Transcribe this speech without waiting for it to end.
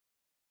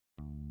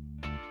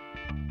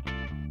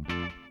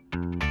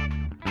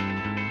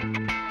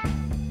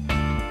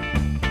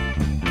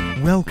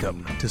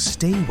Welcome to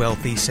Stay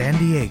Wealthy San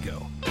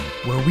Diego,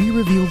 where we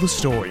reveal the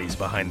stories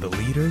behind the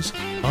leaders,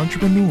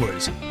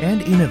 entrepreneurs,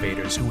 and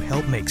innovators who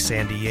help make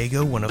San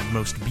Diego one of the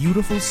most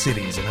beautiful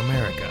cities in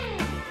America.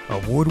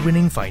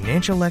 Award-winning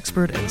financial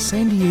expert and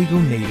San Diego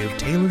native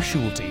Taylor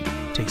Schulte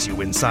takes you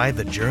inside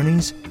the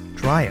journeys,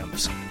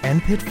 triumphs,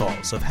 and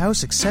pitfalls of how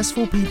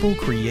successful people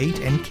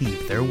create and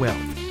keep their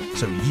wealth,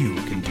 so you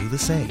can do the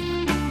same.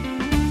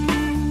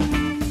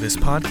 This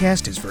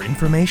podcast is for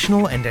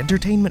informational and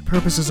entertainment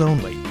purposes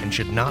only and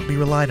should not be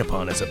relied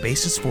upon as a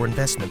basis for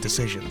investment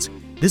decisions.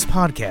 This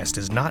podcast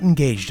is not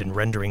engaged in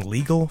rendering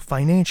legal,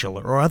 financial,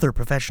 or other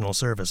professional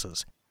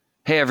services.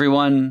 Hey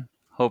everyone,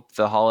 hope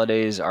the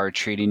holidays are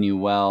treating you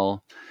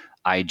well.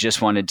 I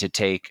just wanted to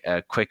take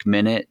a quick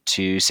minute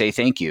to say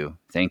thank you.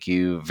 Thank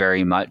you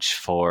very much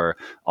for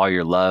all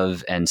your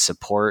love and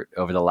support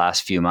over the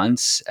last few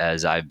months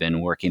as I've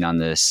been working on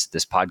this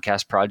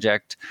podcast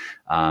project.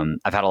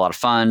 I've had a lot of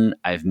fun.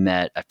 I've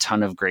met a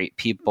ton of great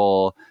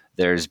people.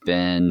 There's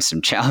been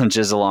some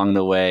challenges along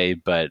the way,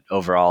 but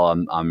overall,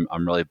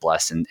 I'm really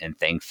blessed and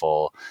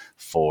thankful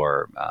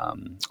for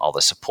all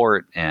the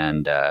support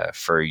and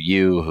for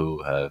you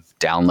who have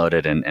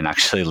downloaded and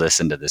actually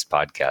listened to this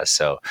podcast.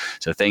 So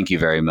thank you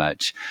very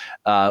much.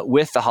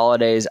 With the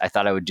holidays, I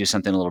thought I would do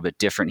something a little bit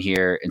different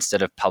here.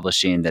 Instead of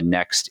publishing the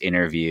next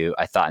interview,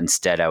 I thought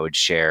instead I would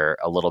share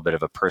a little bit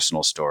of a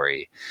personal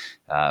story.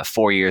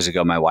 4 years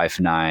ago, my wife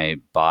and I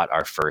bought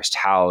our first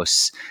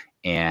house,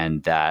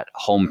 and that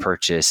home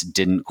purchase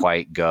didn't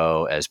quite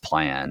go as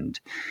planned.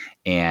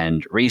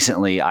 And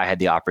recently I had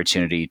the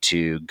opportunity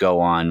to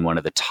go on one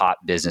of the top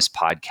business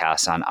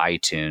podcasts on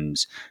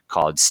iTunes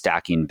called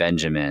Stacking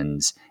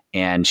Benjamins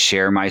and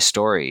share my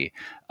story.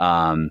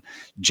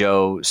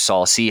 Joe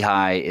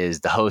Saul-Sehy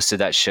is the host of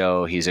that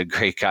show. He's a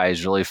great guy.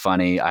 He's really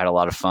funny. I had a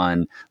lot of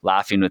fun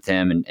laughing with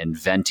him and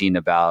venting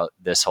about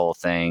this whole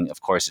thing. Of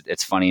course,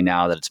 it's funny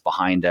now that it's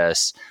behind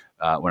us.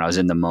 When I was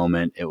in the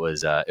moment, it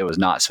was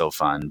not so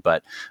fun,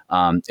 but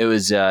it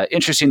was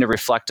interesting to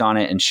reflect on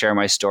it and share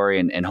my story,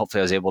 and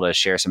hopefully I was able to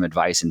share some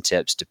advice and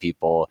tips to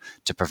people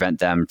to prevent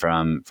them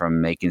from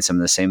making some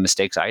of the same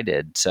mistakes I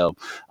did. So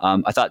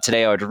I thought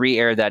today I would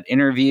re-air that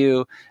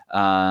interview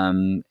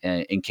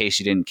in case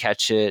you didn't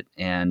catch it,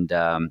 and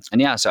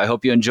yeah, so I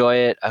hope you enjoy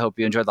it. I hope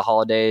you enjoy the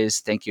holidays.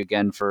 Thank you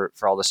again for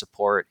all the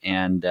support,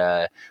 and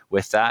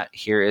with that,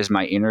 here is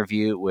my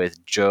interview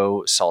with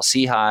Joe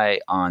Saul-Sehy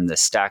on the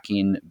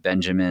Stacking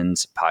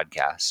Benjamins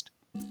podcast.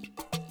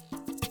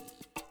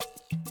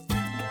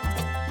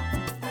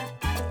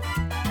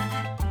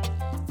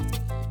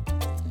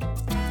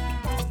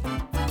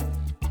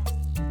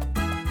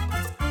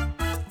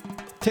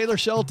 Taylor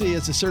Schulte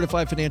is a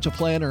certified financial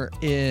planner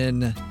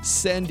in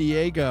San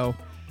Diego,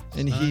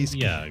 and he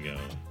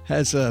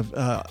has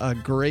a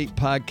great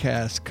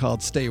podcast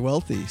called Stay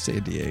Wealthy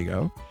San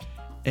Diego.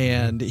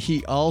 And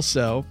he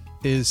also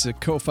is a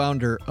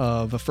co-founder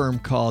of a firm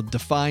called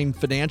Define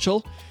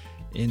Financial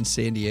in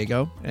San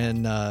Diego.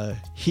 And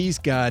he's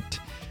got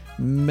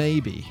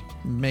maybe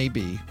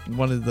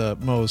one of the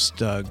most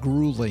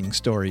grueling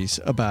stories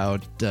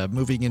about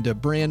moving into a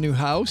brand new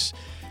house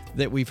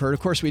that we've heard. Of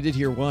course, we did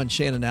hear one,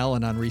 Shannon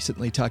Allen, on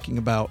recently talking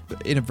about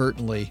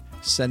inadvertently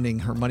sending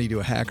her money to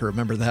a hacker.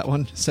 Remember that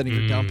one? Sending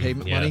her down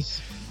payment money.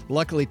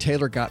 Luckily,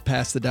 Taylor got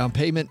past the down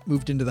payment,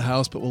 moved into the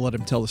house, but we'll let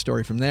him tell the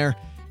story from there.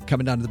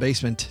 Coming down to the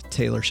basement,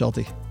 Taylor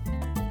Schulte.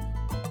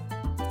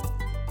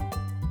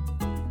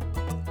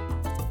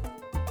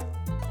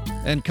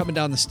 And coming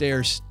down the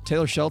stairs,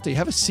 Taylor Schulte.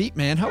 Have a seat,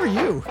 man. How are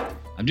you?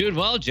 I'm doing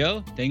well,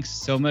 Joe. Thanks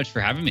so much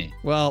for having me.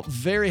 Well,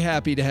 very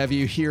happy to have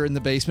you here in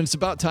the basement. It's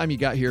about time you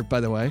got here, by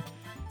the way.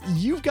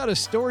 You've got a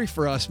story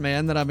for us,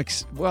 man, that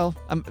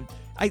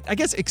I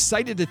guess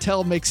excited to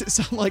tell makes it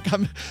sound like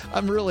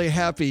I'm really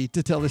happy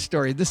to tell this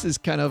story. This is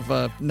kind of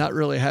not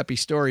really a happy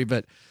story,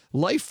 but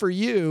life for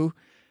you.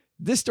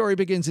 This story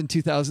begins in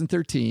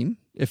 2013,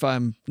 if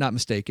I'm not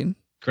mistaken.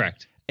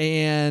 Correct.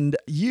 And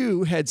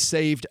you had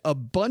saved a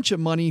bunch of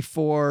money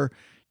for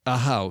a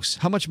house.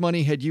 How much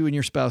money had you and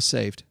your spouse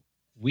saved?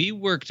 We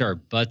worked our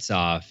butts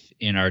off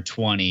in our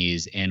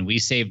 20s, and we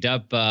saved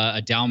up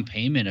a down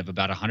payment of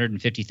about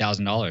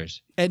 $150,000.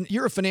 And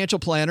you're a financial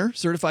planner,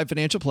 certified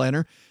financial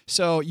planner.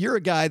 So you're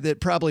a guy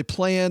that probably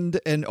planned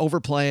and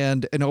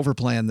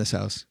overplanned this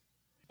house.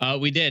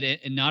 We did.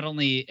 And not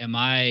only am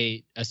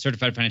I a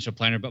certified financial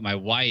planner, but my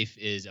wife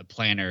is a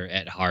planner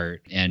at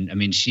heart. And I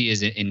mean, she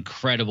is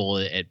incredible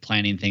at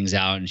planning things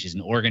out, and she's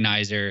an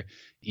organizer.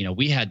 You know,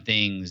 we had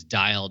things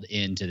dialed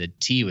into the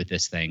T with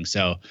this thing.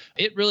 So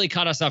it really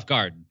caught us off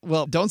guard.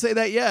 Well, don't say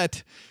that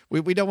yet.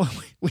 We don't want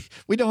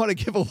to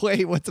give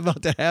away what's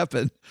about to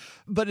happen.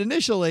 But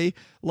initially,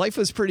 life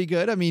was pretty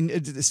good. I mean,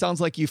 it sounds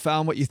like you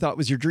found what you thought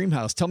was your dream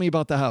house. Tell me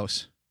about the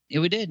house. Yeah,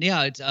 we did.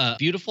 Yeah, it's a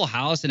beautiful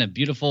house in a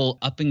beautiful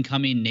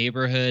up-and-coming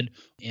neighborhood.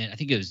 And I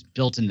think it was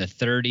built in the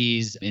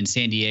 30s in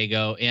San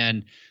Diego.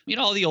 And, you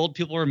know, all the old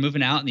people were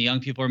moving out and the young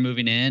people were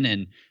moving in,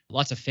 and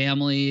lots of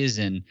families.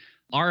 And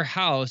our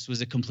house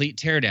was a complete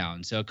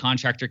teardown. So a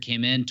contractor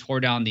came in, tore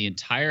down the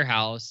entire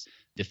house,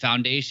 the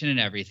foundation and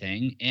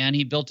everything. And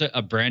he built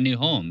a brand new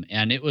home.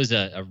 And it was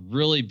a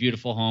really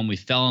beautiful home. We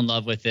fell in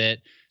love with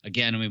it.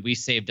 Again, I mean, we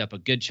saved up a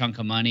good chunk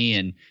of money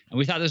and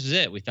we thought this was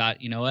it. We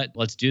thought, you know what,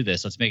 let's do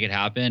this. Let's make it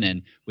happen.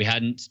 And we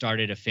hadn't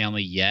started a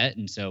family yet.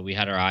 And so we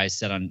had our eyes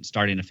set on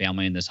starting a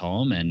family in this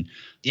home. And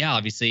yeah,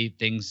 obviously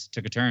things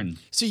took a turn.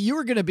 So you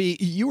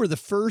were the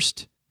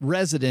first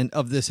resident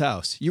of this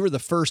house. You were the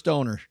first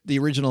owner, the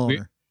original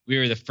owner. We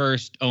were the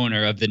first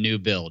owner of the new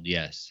build.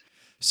 Yes.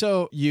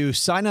 So you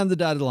signed on the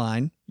dotted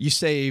line. You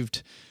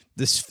saved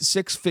this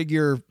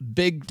 6-figure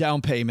big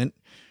down payment.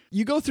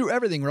 You go through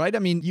everything, right? I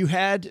mean, you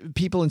had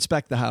people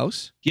inspect the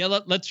house. Yeah,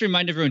 let's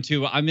remind everyone,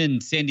 too. I'm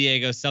in San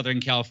Diego, Southern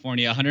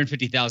California.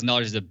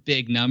 $150,000 is a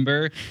big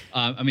number.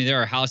 I mean,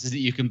 there are houses that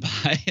you can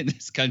buy in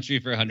this country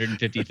for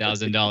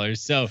 $150,000.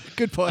 So,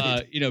 good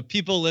point.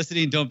 People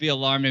listening, don't be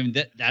alarmed. I mean,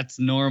 that's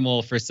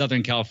normal for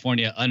Southern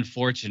California,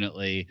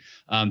 unfortunately.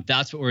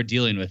 That's what we're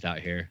dealing with out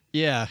here.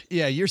 Yeah.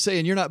 You're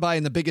saying you're not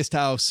buying the biggest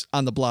house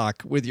on the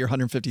block with your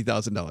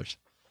 $150,000.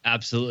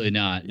 Absolutely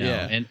not. No.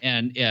 Yeah.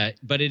 And yeah,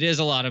 but it is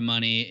a lot of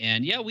money.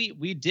 And yeah, we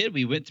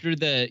went through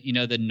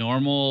the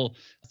normal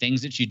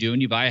things that you do when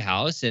you buy a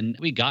house, and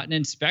we got an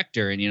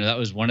inspector. And, that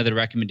was one of the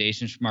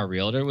recommendations from our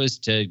realtor, was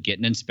to get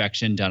an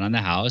inspection done on the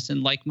house.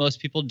 And like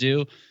most people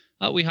do,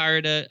 we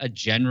hired a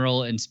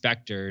general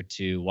inspector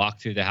to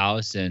walk through the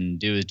house and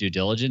do his due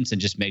diligence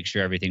and just make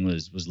sure everything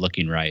was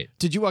looking right.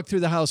 Did you walk through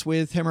the house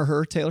with him or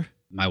her, Taylor?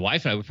 My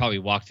wife and I would probably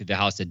walk through the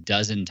house a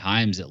dozen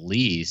times at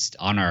least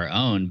on our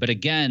own. But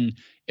again,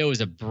 it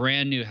was a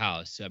brand new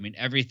house. I mean,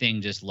 everything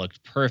just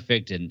looked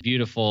perfect and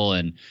beautiful.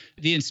 And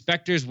the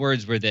inspector's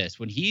words were this: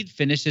 when he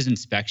finished his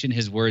inspection,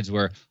 his words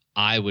were,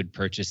 "I would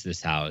purchase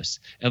this house."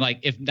 And like,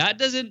 if that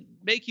doesn't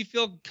make you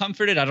feel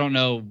comforted, I don't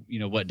know,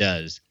 what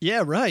does.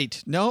 Yeah,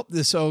 right. No,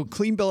 so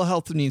clean bill of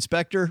health from the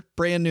inspector,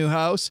 brand new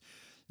house.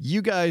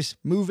 You guys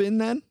move in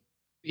then?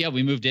 Yeah,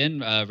 we moved in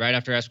right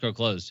after escrow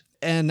closed.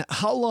 And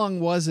how long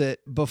was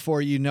it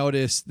before you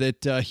noticed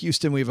that,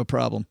 Houston, we have a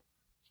problem?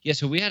 Yeah,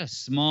 so we had a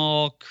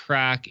small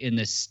crack in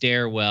the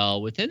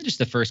stairwell within just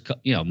the first,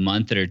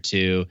 month or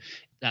two.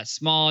 That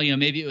small,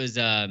 maybe it was,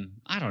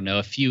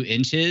 a few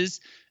inches,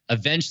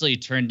 eventually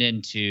turned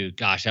into,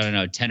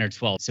 10 or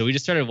 12. So we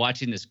just started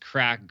watching this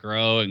crack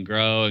grow and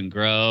grow and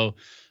grow.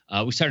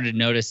 We started to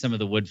notice some of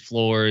the wood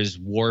floors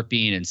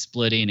warping and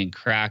splitting and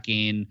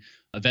cracking.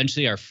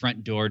 Eventually, our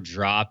front door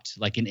dropped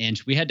like an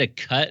inch. We had to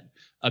cut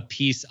a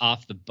piece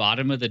off the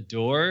bottom of the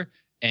door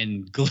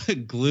and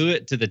glue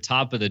it to the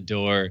top of the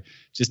door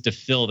just to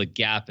fill the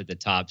gap at the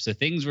top. So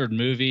things were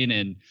moving,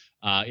 and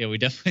we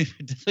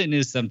definitely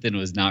knew something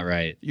was not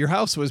right. Your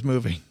house was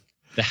moving.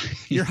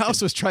 Your house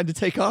was trying to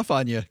take off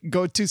on you.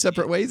 Go two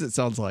separate ways, it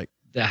sounds like.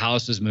 The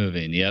house was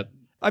moving, yep.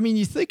 I mean,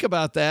 you think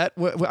about that.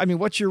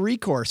 What's your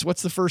recourse?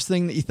 What's the first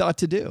thing that you thought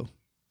to do?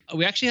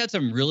 We actually had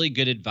some really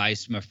good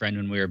advice from a friend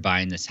when we were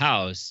buying this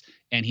house.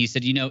 And he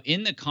said,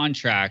 in the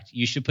contract,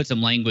 you should put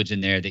some language in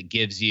there that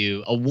gives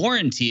you a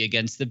warranty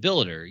against the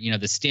builder.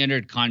 The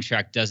standard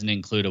contract doesn't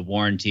include a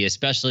warranty,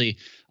 especially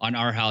on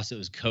our house. It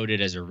was coded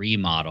as a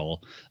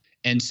remodel.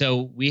 And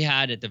so we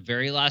had, at the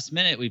very last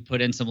minute, we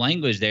put in some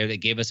language there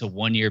that gave us a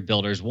 1-year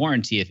builder's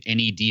warranty if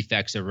any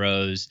defects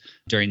arose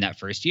during that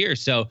first year.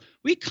 So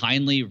we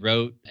kindly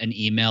wrote an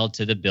email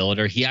to the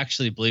builder. He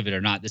actually, believe it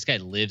or not, this guy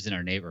lived in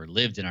our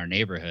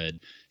neighborhood.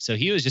 So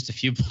he was just a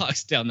few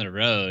blocks down the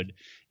road.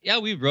 Yeah,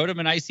 we wrote him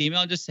a nice email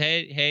and just,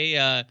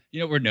 hey,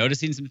 we're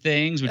noticing some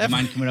things. Would you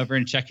mind coming over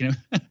and checking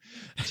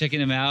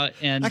them out?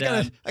 And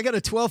I got a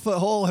 12-foot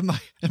hole in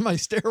my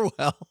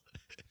stairwell.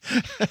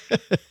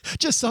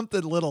 Just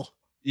something little.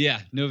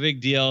 Yeah, no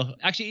big deal.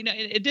 Actually,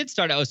 it did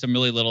start out with some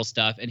really little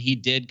stuff, and he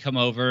did come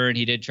over and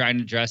he did try and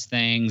address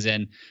things,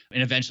 and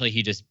eventually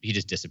he just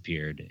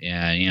disappeared,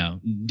 and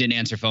didn't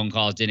answer phone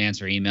calls, didn't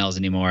answer emails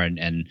anymore,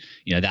 and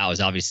that was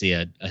obviously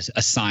a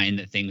sign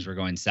that things were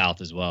going south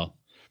as well.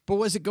 But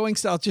was it going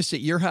south just at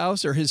your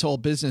house, or his whole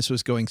business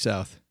was going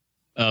south?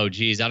 Oh,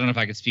 geez. I don't know if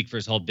I could speak for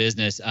his whole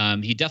business.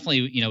 He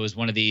definitely, was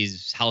one of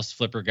these house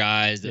flipper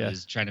guys that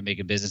was trying to make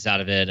a business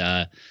out of it.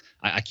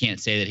 I can't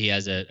say that he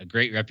has a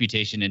great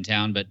reputation in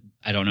town, but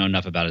I don't know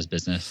enough about his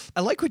business.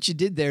 I like what you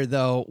did there,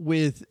 though,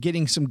 with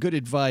getting some good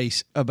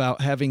advice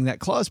about having that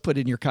clause put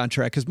in your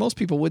contract, because most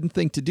people wouldn't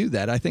think to do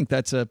that. I think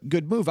that's a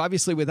good move.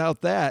 Obviously,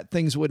 without that,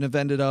 things wouldn't have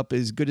ended up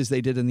as good as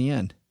they did in the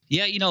end.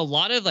 Yeah, a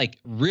lot of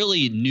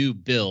really new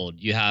build,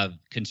 you have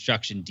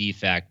construction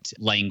defect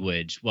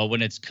language. Well,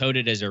 when it's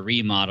coded as a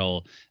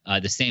remodel,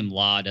 the same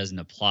law doesn't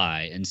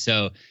apply. And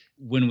so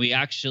when we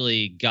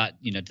actually got,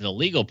 to the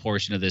legal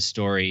portion of this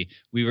story,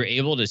 we were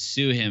able to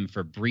sue him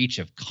for breach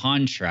of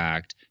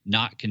contract,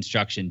 not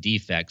construction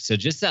defects. So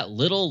just that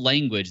little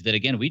language that,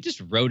 again, we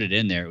just wrote it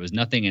in there. It was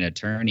nothing an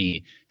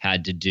attorney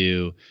had to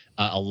do,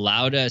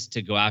 allowed us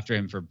to go after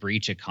him for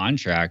breach of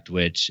contract,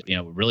 which,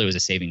 really was a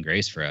saving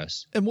grace for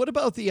us. And what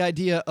about the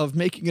idea of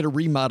making it a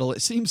remodel?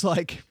 It seems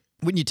like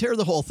when you tear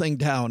the whole thing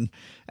down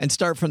and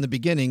start from the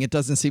beginning, it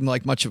doesn't seem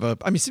like much of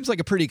it seems like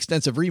a pretty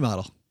extensive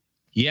remodel.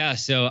 Yeah.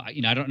 So,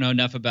 I don't know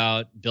enough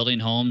about building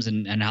homes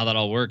and how that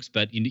all works,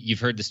 but you've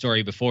heard the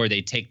story before.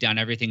 They take down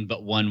everything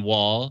but one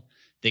wall.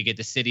 They get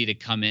the city to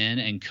come in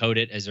and code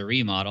it as a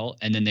remodel,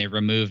 and then they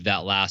remove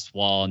that last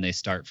wall and they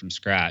start from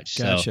scratch.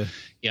 Gotcha. So,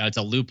 it's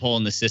a loophole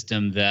in the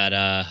system that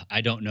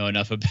I don't know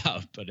enough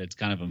about, but it's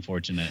kind of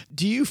unfortunate.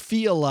 Do you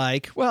feel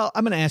like, well,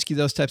 I'm going to ask you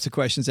those types of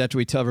questions after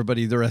we tell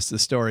everybody the rest of the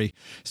story.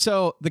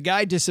 So the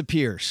guy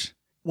disappears.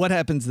 What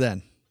happens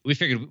then? We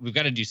figured we've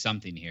got to do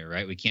something here,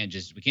 right? We can't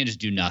just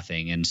do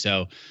nothing. And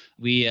so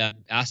we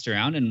asked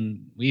around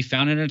and we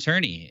found an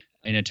attorney.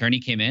 An attorney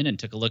came in and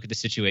took a look at the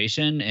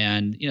situation.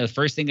 And, the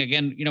first thing,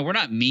 again, we're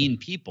not mean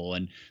people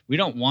and we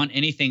don't want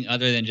anything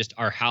other than just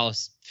our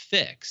house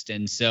fixed.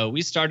 And so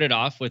we started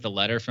off with a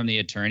letter from the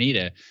attorney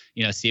to,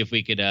 see if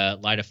we could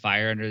light a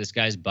fire under this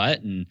guy's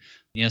butt and,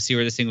 see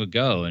where this thing would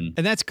go. And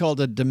that's called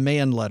a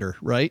demand letter,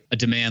 right? A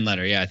demand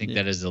letter. Yeah, I think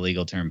that is the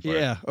legal term for it.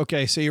 Yeah.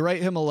 Okay. So you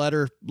write him a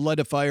letter, light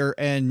a fire,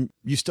 and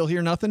you still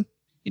hear nothing?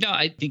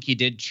 I think he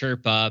did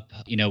chirp up.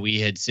 We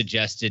had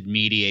suggested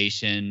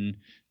mediation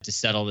to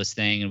settle this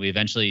thing, and we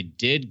eventually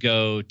did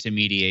go to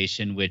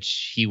mediation,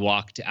 which he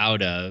walked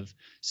out of.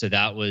 So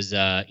that was,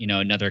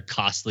 another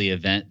costly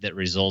event that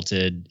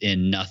resulted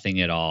in nothing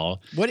at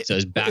all. So it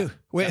was back.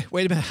 Wait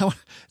a minute.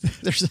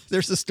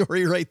 There's a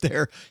story right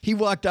there. He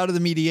walked out of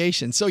the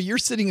mediation. So you're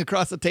sitting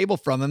across the table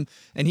from him,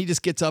 and he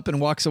just gets up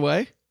and walks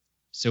away?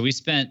 So we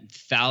spent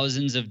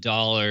thousands of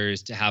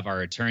dollars to have our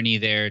attorney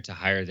there, to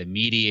hire the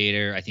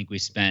mediator. I think we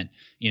spent,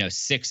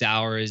 6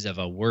 hours of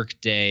a work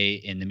day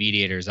in the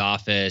mediator's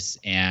office.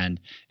 And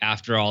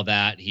after all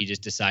that, he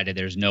just decided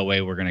there's no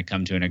way we're going to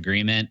come to an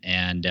agreement,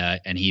 and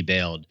he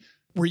bailed.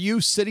 Were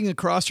you sitting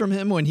across from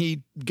him when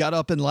he got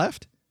up and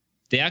left?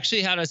 They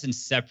actually had us in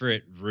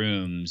separate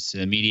rooms. So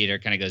the mediator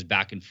kind of goes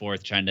back and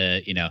forth trying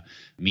to,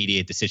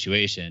 mediate the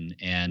situation.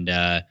 And,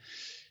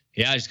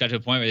 I just got to a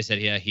point where they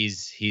said, "Yeah,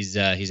 he's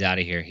out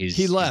of here.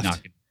 He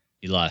left.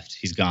 He left.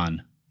 He's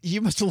gone."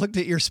 You must have looked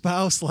at your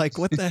spouse like,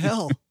 "What the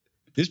hell?"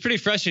 It was pretty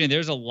frustrating.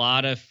 There's a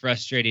lot of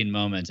frustrating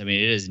moments. I mean,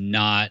 it is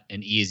not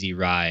an easy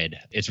ride.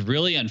 It's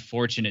really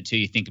unfortunate too.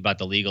 You think about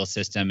the legal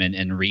system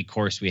and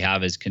recourse we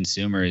have as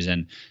consumers,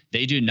 and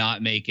they do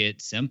not make it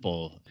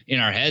simple. In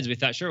our heads, we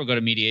thought, sure, we'll go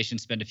to mediation,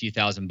 spend a few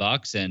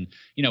 $1,000, and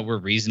we're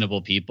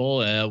reasonable people.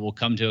 We'll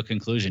come to a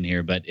conclusion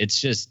here, but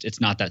it's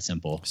not that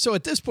simple. So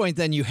at this point,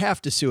 then you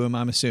have to sue him.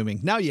 I'm assuming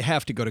now you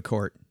have to go to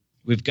court.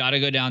 We've got to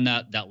go down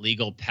that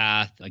legal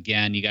path.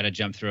 Again, you got to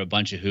jump through a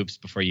bunch of hoops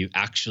before you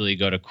actually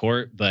go to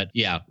court. But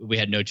yeah, we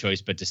had no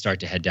choice but to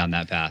start to head down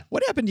that path.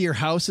 What happened to your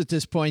house at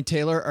this point,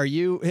 Taylor?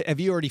 Have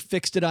you already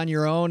fixed it on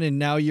your own, and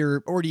now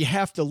or do you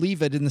have to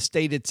leave it in the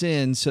state it's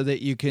in so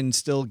that you can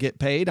still get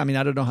paid? I mean,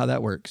 I don't know how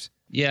that works.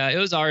 Yeah, it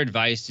was our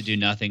advice to do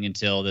nothing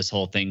until this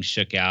whole thing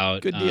shook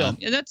out. Good deal.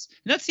 And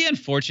that's the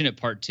unfortunate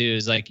part too,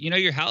 is like,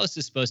 your house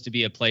is supposed to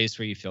be a place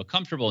where you feel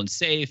comfortable and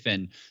safe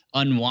and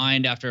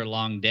unwind after a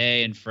long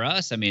day. And for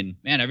us, I mean,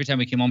 man, every time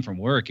we came home from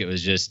work, it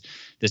was just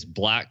this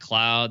black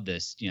cloud,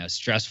 this,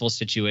 stressful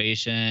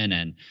situation,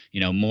 and,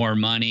 more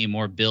money,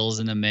 more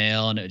bills in the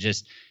mail. And it's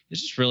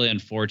just really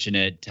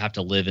unfortunate to have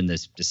to live in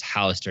this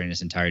house during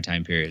this entire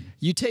time period.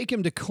 You take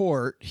him to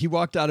court. He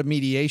walked out of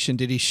mediation.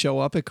 Did he show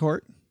up at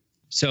court?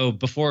 So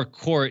before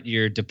court,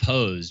 you're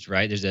deposed,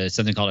 right? There's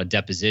something called a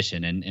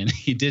deposition, and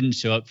he didn't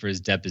show up for his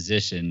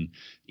deposition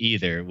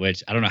either,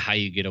 which I don't know how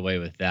you get away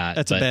with that.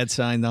 That's a bad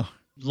sign, though.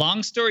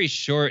 Long story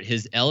short,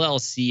 his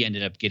LLC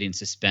ended up getting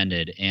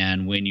suspended.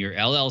 And when your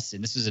LLC,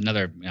 and this is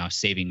another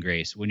saving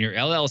grace, when your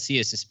LLC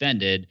is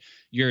suspended,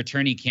 your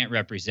attorney can't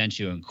represent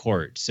you in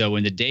court. So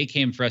when the day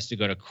came for us to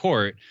go to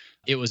court,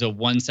 it was a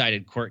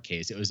one-sided court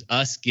case. It was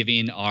us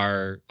giving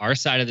our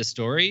side of the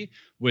story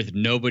with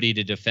nobody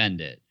to defend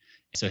it.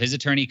 So his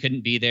attorney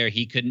couldn't be there.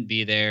 He couldn't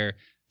be there.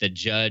 The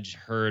judge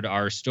heard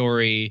our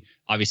story.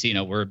 Obviously,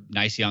 we're a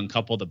nice young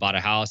couple that bought a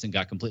house and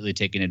got completely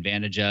taken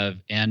advantage of.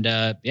 And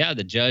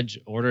the judge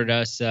ordered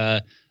us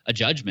a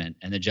judgment,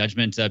 and the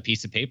judgment's a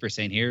piece of paper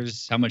saying,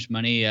 here's how much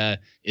money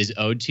is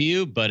owed to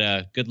you, but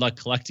good luck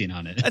collecting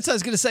on it. That's what I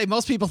was going to say.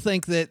 Most people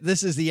think that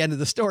this is the end of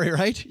the story,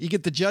 right? You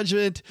get the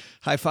judgment,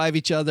 high five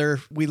each other.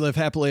 We live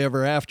happily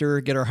ever after,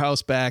 get our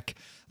house back.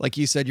 Like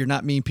you said, you're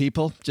not mean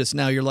people. Just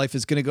now your life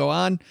is going to go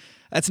on.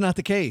 That's not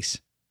the case.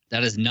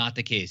 That is not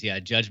the case. Yeah,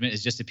 a judgment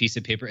is just a piece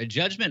of paper. A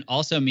judgment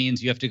also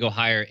means you have to go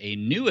hire a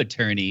new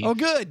attorney. Oh,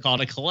 good. Called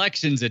a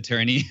collections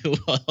attorney who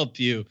will help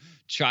you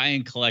try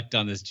and collect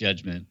on this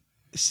judgment.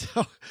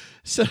 So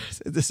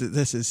this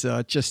is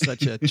just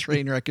such a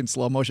train wreck in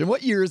slow motion.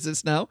 What year is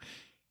this now?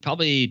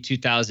 Probably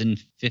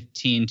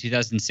 2015,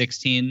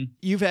 2016.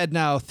 You've had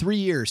now 3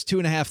 years,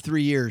 2.5,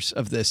 3 years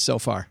of this so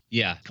far.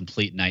 Yeah,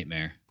 complete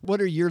nightmare.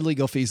 What are your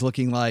legal fees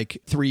looking like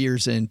 3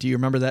 years in? Do you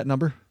remember that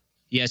number?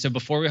 Yeah, so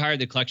before we hired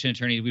the collection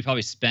attorney, we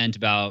probably spent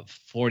about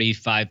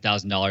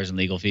 $45,000 in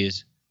legal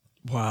fees.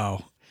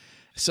 Wow.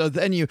 So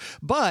then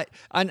but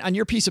on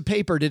your piece of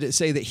paper, did it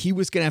say that he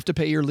was going to have to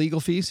pay your legal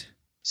fees?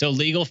 So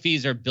legal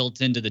fees are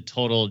built into the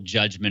total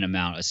judgment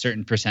amount. A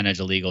certain percentage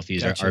of legal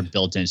fees are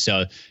built in.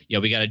 So,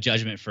 we got a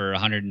judgment for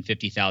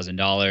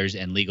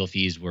 $150,000 and legal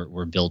fees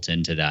were built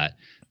into that.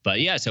 But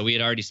yeah, so we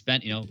had already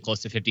spent,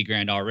 close to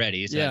 $50,000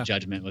 already. So that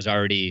judgment was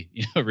already,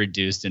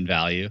 reduced in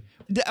value.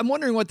 I'm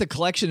wondering what the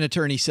collection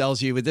attorney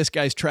sells you with this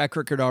guy's track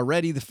record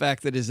already, the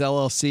fact that his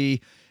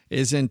LLC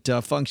isn't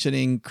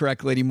functioning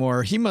correctly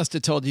anymore. He must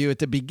have told you at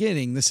the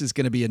beginning, this is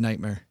going to be a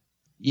nightmare.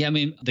 Yeah, I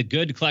mean, the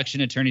good collection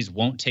attorneys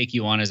won't take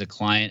you on as a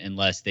client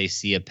unless they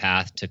see a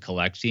path to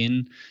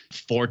collecting.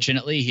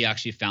 Fortunately, he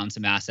actually found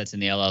some assets in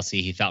the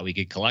LLC he thought we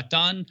could collect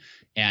on,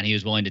 and he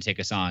was willing to take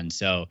us on.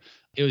 So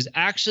it was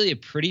actually a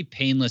pretty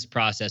painless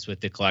process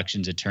with the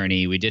collections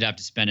attorney. We did have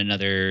to spend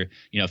another,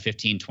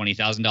 $15,000,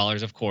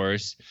 $20,000, of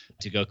course,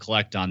 to go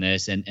collect on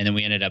this. And then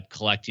we ended up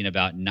collecting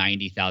about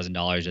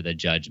 $90,000 of the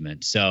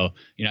judgment. So,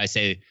 I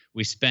say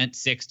we spent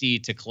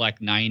 $60,000 to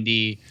collect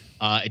 $90,000.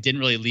 It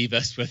didn't really leave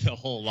us with a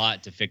whole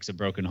lot to fix a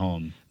broken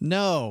home.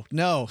 No.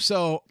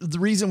 So the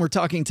reason we're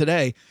talking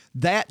today,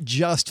 that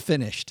just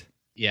finished.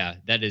 Yeah,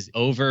 that is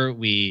over.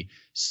 We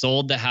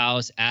sold the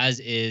house as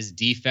is,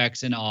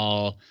 defects and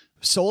all.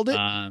 Sold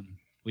it?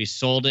 We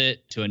sold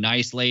it to a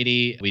nice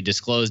lady. We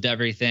disclosed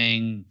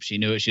everything. She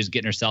knew what she was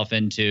getting herself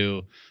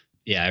into.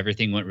 Yeah,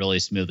 everything went really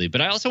smoothly. But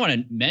I also want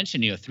to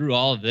mention, through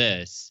all of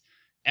this,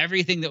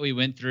 everything that we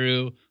went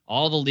through,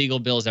 all the legal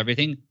bills,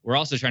 everything, we're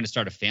also trying to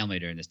start a family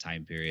during this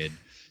time period.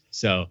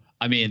 So,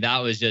 I mean, that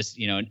was just,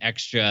 an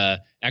extra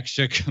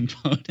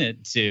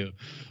component to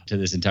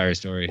this entire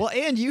story. Well,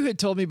 and you had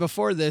told me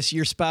before this,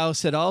 your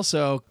spouse had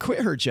also quit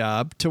her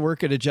job to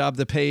work at a job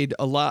that paid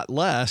a lot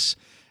less.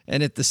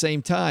 And at the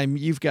same time,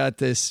 you've got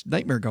this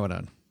nightmare going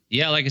on.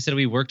 Yeah, like I said,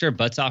 we worked our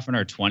butts off in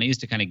our 20s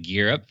to kind of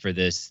gear up for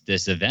this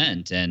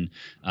event. And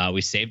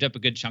we saved up a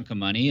good chunk of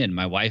money, and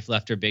my wife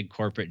left her big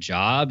corporate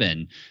job.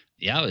 And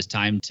yeah, it was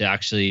time to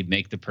actually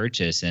make the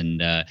purchase.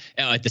 And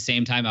at the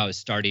same time, I was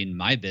starting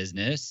my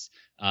business.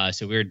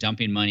 So we were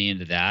dumping money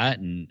into that.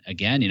 And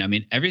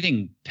again,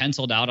 everything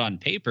penciled out on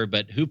paper,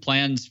 but who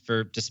plans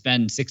to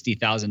spend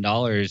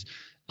 $60,000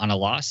 on a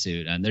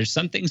lawsuit? And there's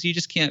some things you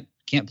just can't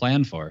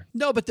plan for.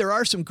 No, but there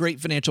are some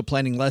great financial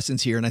planning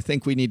lessons here, and I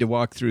think we need to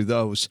walk through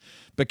those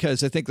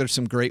because I think there's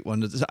some great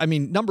ones. I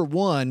mean, number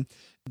one,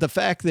 the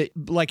fact that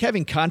like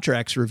having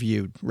contracts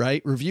reviewed,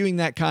 right? Reviewing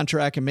that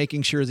contract and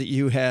making sure that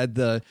you had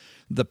the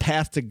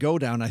path to go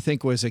down, I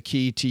think was a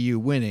key to you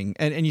winning.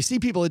 And you see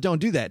people that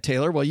don't do that,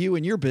 Taylor. Well, you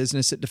and your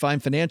business at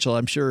Define Financial,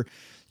 I'm sure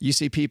you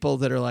see people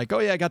that are like, oh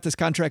yeah, I got this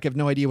contract. I have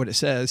no idea what it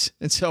says.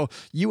 And so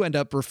you end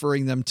up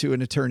referring them to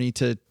an attorney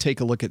to take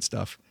a look at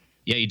stuff.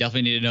 Yeah, you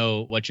definitely need to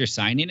know what you're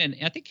signing. And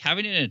I think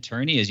having an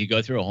attorney as you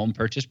go through a home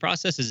purchase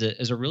process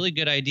is a really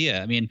good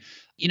idea. I mean,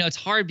 it's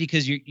hard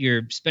because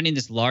you're spending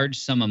this large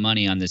sum of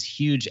money on this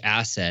huge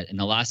asset. And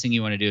the last thing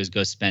you want to do is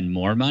go spend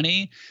more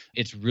money.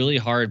 It's really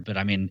hard, but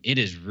I mean, it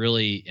is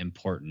really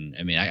important.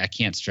 I mean, I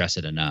can't stress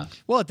it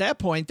enough. Well, at that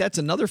point, that's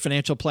another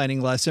financial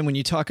planning lesson. When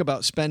you talk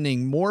about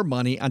spending more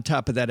money on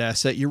top of that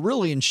asset, you're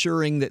really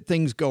ensuring that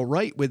things go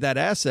right with that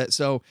asset.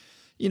 So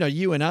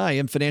you and I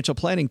in financial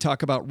planning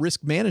talk about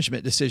risk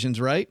management decisions,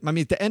 right? I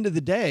mean, at the end of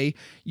the day,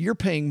 you're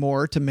paying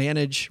more to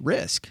manage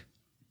risk.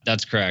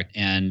 That's correct.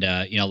 And,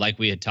 like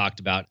we had talked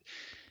about,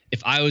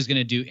 if I was going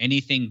to do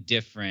anything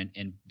different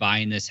in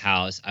buying this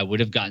house, I would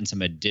have gotten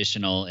some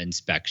additional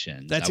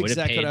inspections. That's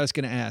exactly what I was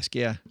going to ask.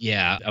 Yeah.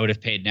 Yeah. I would have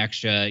paid an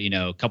extra,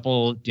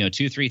 couple, $2,000,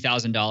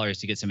 $3,000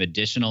 to get some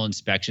additional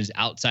inspections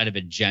outside of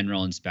a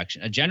general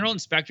inspection. A general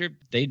inspector,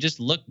 they just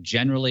look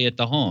generally at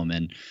the home.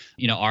 And,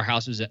 our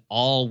house was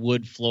all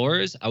wood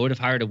floors. I would have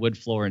hired a wood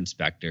floor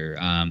inspector.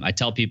 I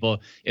tell people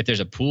if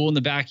there's a pool in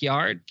the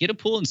backyard, get a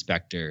pool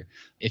inspector.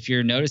 If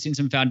you're noticing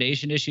some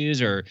foundation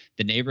issues or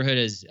the neighborhood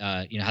is,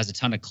 has a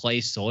ton of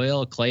clay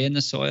in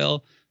the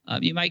soil,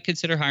 you might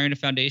consider hiring a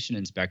foundation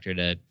inspector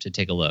to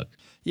take a look.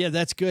 Yeah,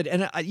 that's good.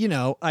 And,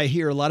 I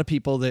hear a lot of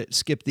people that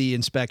skip the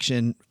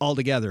inspection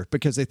altogether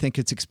because they think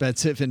it's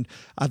expensive. And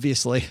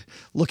obviously,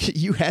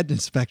 you had an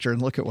inspector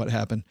and look at what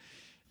happened.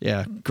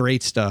 Yeah,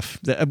 great stuff.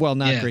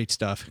 Great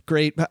stuff.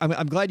 Great.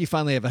 I'm glad you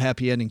finally have a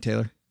happy ending,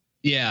 Taylor.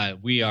 Yeah,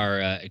 we are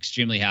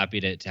extremely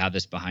happy to have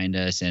this behind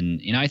us.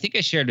 And, I think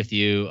I shared with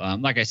you,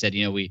 like I said,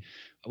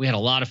 we had a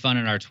lot of fun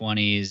in our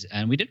 20s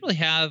and we didn't really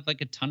have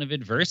like a ton of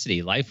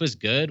adversity. Life was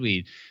good.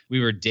 We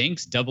were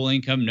dinks, double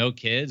income, no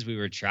kids. We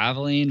were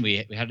traveling.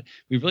 We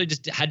really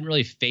just hadn't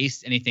really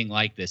faced anything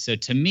like this. So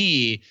to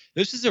me,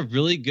 this is a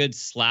really good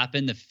slap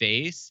in the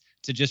face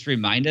to just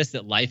remind us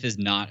that life is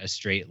not a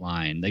straight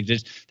line. Like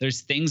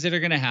there's things that are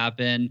going to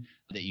happen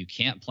that you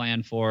can't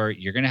plan for.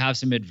 You're going to have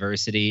some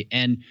adversity.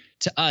 And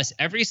to us,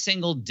 every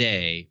single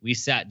day we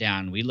sat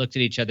down, we looked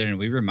at each other and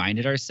we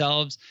reminded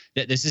ourselves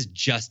that this is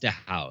just a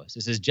house.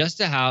 This is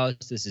just a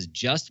house. This is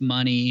just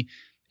money.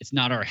 It's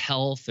not our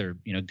health or,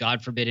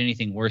 God forbid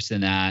anything worse than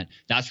that.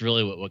 That's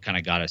really what kind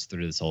of got us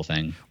through this whole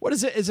thing. What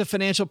is it as a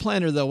financial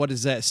planner, though? What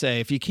does that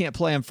say? If you can't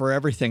plan for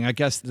everything, I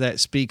guess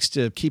that speaks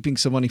to keeping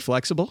some money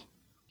flexible.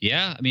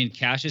 Yeah, I mean,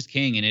 cash is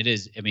king. And it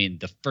is, I mean,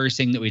 the first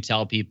thing that we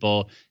tell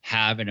people,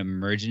 have an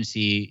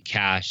emergency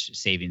cash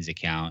savings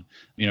account.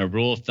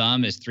 Rule of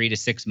thumb is 3 to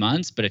 6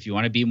 months. But if you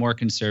want to be more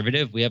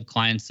conservative, we have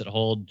clients that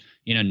hold,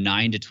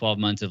 9 to 12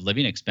 months of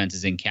living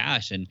expenses in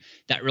cash. And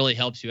that really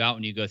helps you out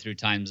when you go through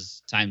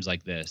times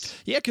like this.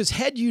 Yeah, because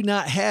had you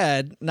not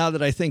had, now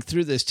that I think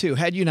through this too,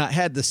 had you not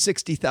had the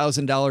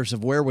 $60,000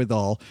 of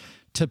wherewithal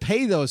to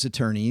pay those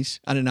attorneys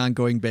on an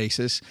ongoing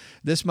basis,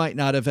 this might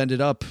not have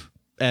ended up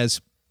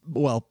as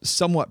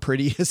somewhat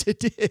pretty as it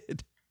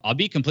did. I'll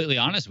be completely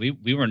honest.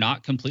 We were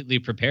not completely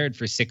prepared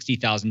for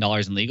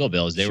 $60,000 in legal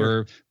bills. There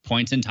were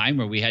points in time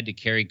where we had to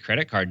carry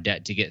credit card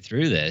debt to get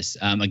through this.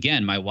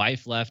 Again, my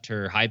wife left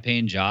her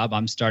high-paying job.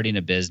 I'm starting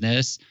a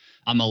business.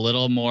 I'm a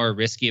little more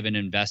risky of an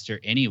investor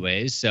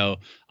anyways, so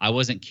I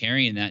wasn't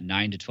carrying that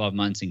 9 to 12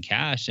 months in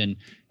cash. And,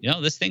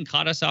 this thing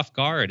caught us off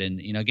guard. And,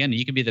 again,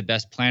 you can be the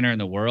best planner in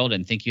the world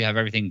and think you have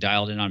everything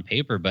dialed in on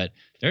paper, but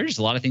there's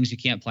a lot of things you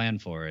can't plan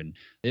for. And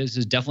this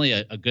is definitely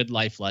a good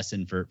life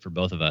lesson for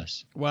both of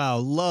us.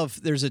 Wow,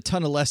 there's a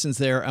ton of lessons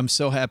there. I'm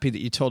so happy that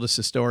you told us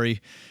the story,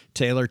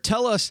 Taylor.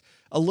 Tell us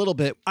a little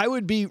bit. I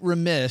would be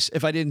remiss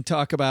if I didn't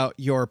talk about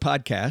your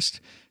podcast,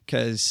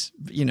 because,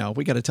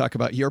 we got to talk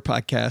about your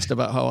podcast,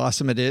 about how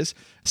awesome it is.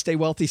 Stay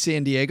Wealthy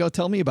San Diego.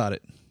 Tell me about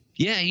it.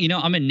 Yeah,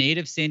 I'm a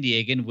native San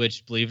Diegan,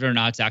 which, believe it or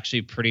not, it's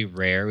actually pretty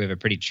rare. We have a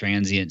pretty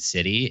transient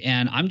city.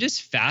 And I'm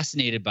just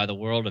fascinated by the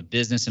world of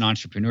business and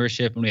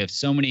entrepreneurship. And we have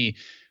so many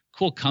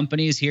cool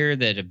companies here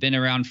that have been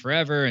around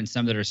forever and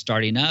some that are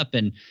starting up.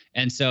 And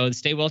so the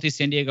Stay Wealthy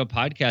San Diego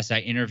podcast, I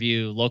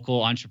interview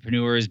local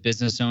entrepreneurs,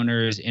 business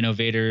owners,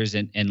 innovators,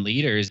 and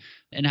leaders,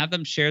 and have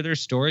them share their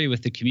story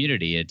with the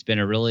community. It's been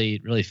a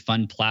really, really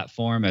fun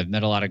platform. I've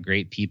met a lot of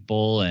great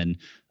people, and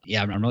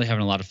yeah, I'm really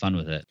having a lot of fun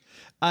with it.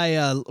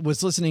 I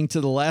was listening to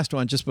the last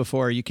one just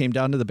before you came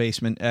down to the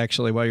basement,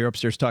 actually, while you're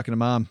upstairs talking to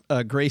Mom,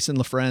 Grayson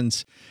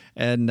LaFrenz,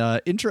 and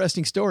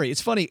interesting story.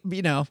 It's funny,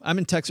 I'm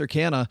in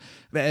Texarkana,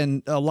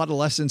 and a lot of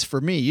lessons for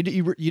me.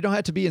 You don't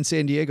have to be in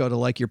San Diego to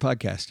like your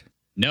podcast.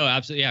 No,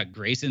 absolutely. Yeah.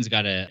 Grayson's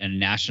got a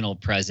national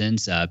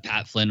presence.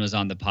 Pat Flynn was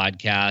on the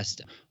podcast.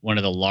 One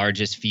of the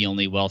largest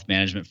fee-only wealth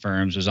management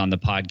firms was on the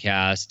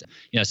podcast.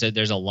 So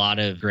there's a lot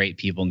of great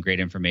people and great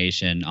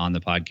information on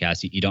the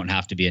podcast. You don't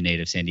have to be a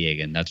native San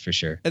Diegan, that's for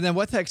sure. And then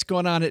what the heck's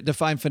going on at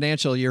Define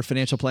Financial, your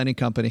financial planning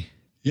company?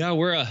 Yeah,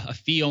 we're a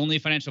fee-only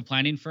financial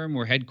planning firm.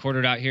 We're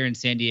headquartered out here in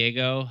San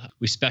Diego.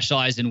 We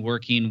specialize in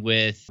working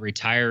with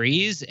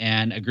retirees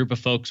and a group of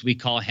folks we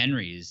call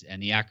Henrys.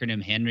 And the acronym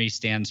Henry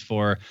stands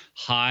for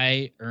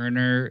High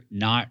Earner,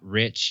 Not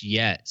Rich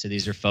Yet. So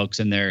these are folks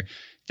in their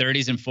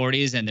 30s and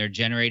 40s, and they're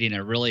generating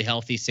a really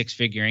healthy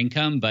 6-figure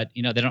income, but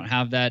they don't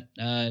have that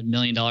 $1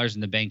 million in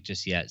the bank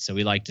just yet. So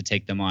we like to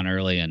take them on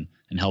early and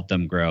help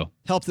them grow.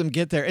 Help them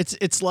get there.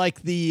 It's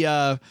like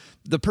the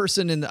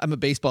person I'm a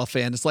baseball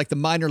fan. It's like the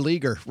minor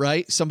leaguer,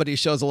 right? Somebody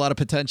shows a lot of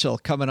potential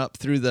coming up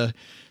through the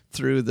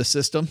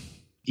system.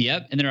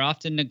 Yep. And they're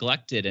often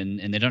neglected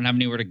and they don't have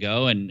anywhere to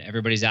go. And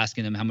everybody's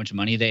asking them how much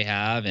money they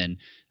have. And,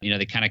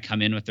 they kind of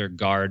come in with their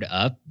guard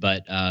up.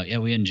 But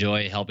we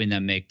enjoy helping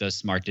them make those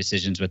smart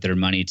decisions with their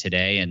money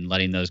today and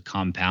letting those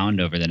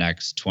compound over the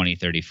next 20,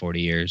 30,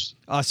 40 years.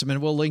 Awesome.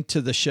 And we'll link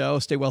to the show,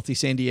 Stay Wealthy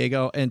San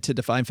Diego, and to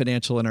Define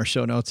Financial in our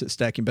show notes at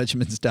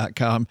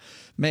stackingbenjamins.com.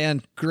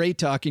 Man, great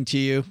talking to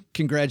you.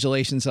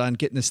 Congratulations on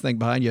getting this thing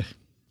behind you.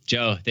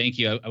 Joe, thank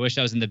you. I wish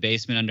I was in the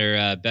basement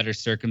under better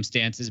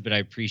circumstances, but I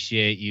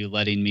appreciate you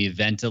letting me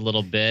vent a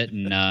little bit.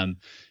 And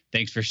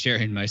thanks for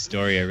sharing my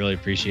story. I really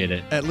appreciate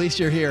it. At least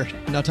you're here.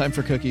 Now time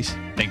for cookies.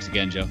 Thanks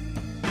again, Joe.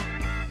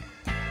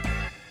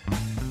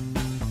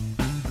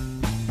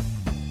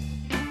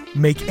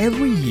 Make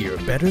every year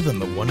better than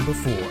the one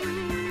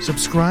before.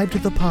 Subscribe to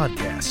the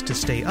podcast to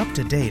stay up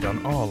to date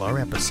on all our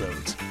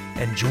episodes.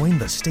 And join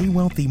the Stay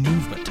Wealthy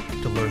movement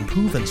to learn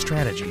proven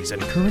strategies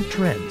and current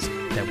trends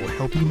that will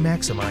help you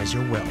maximize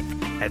your wealth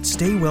at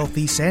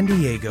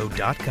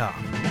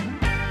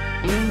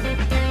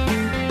StayWealthySanDiego.com.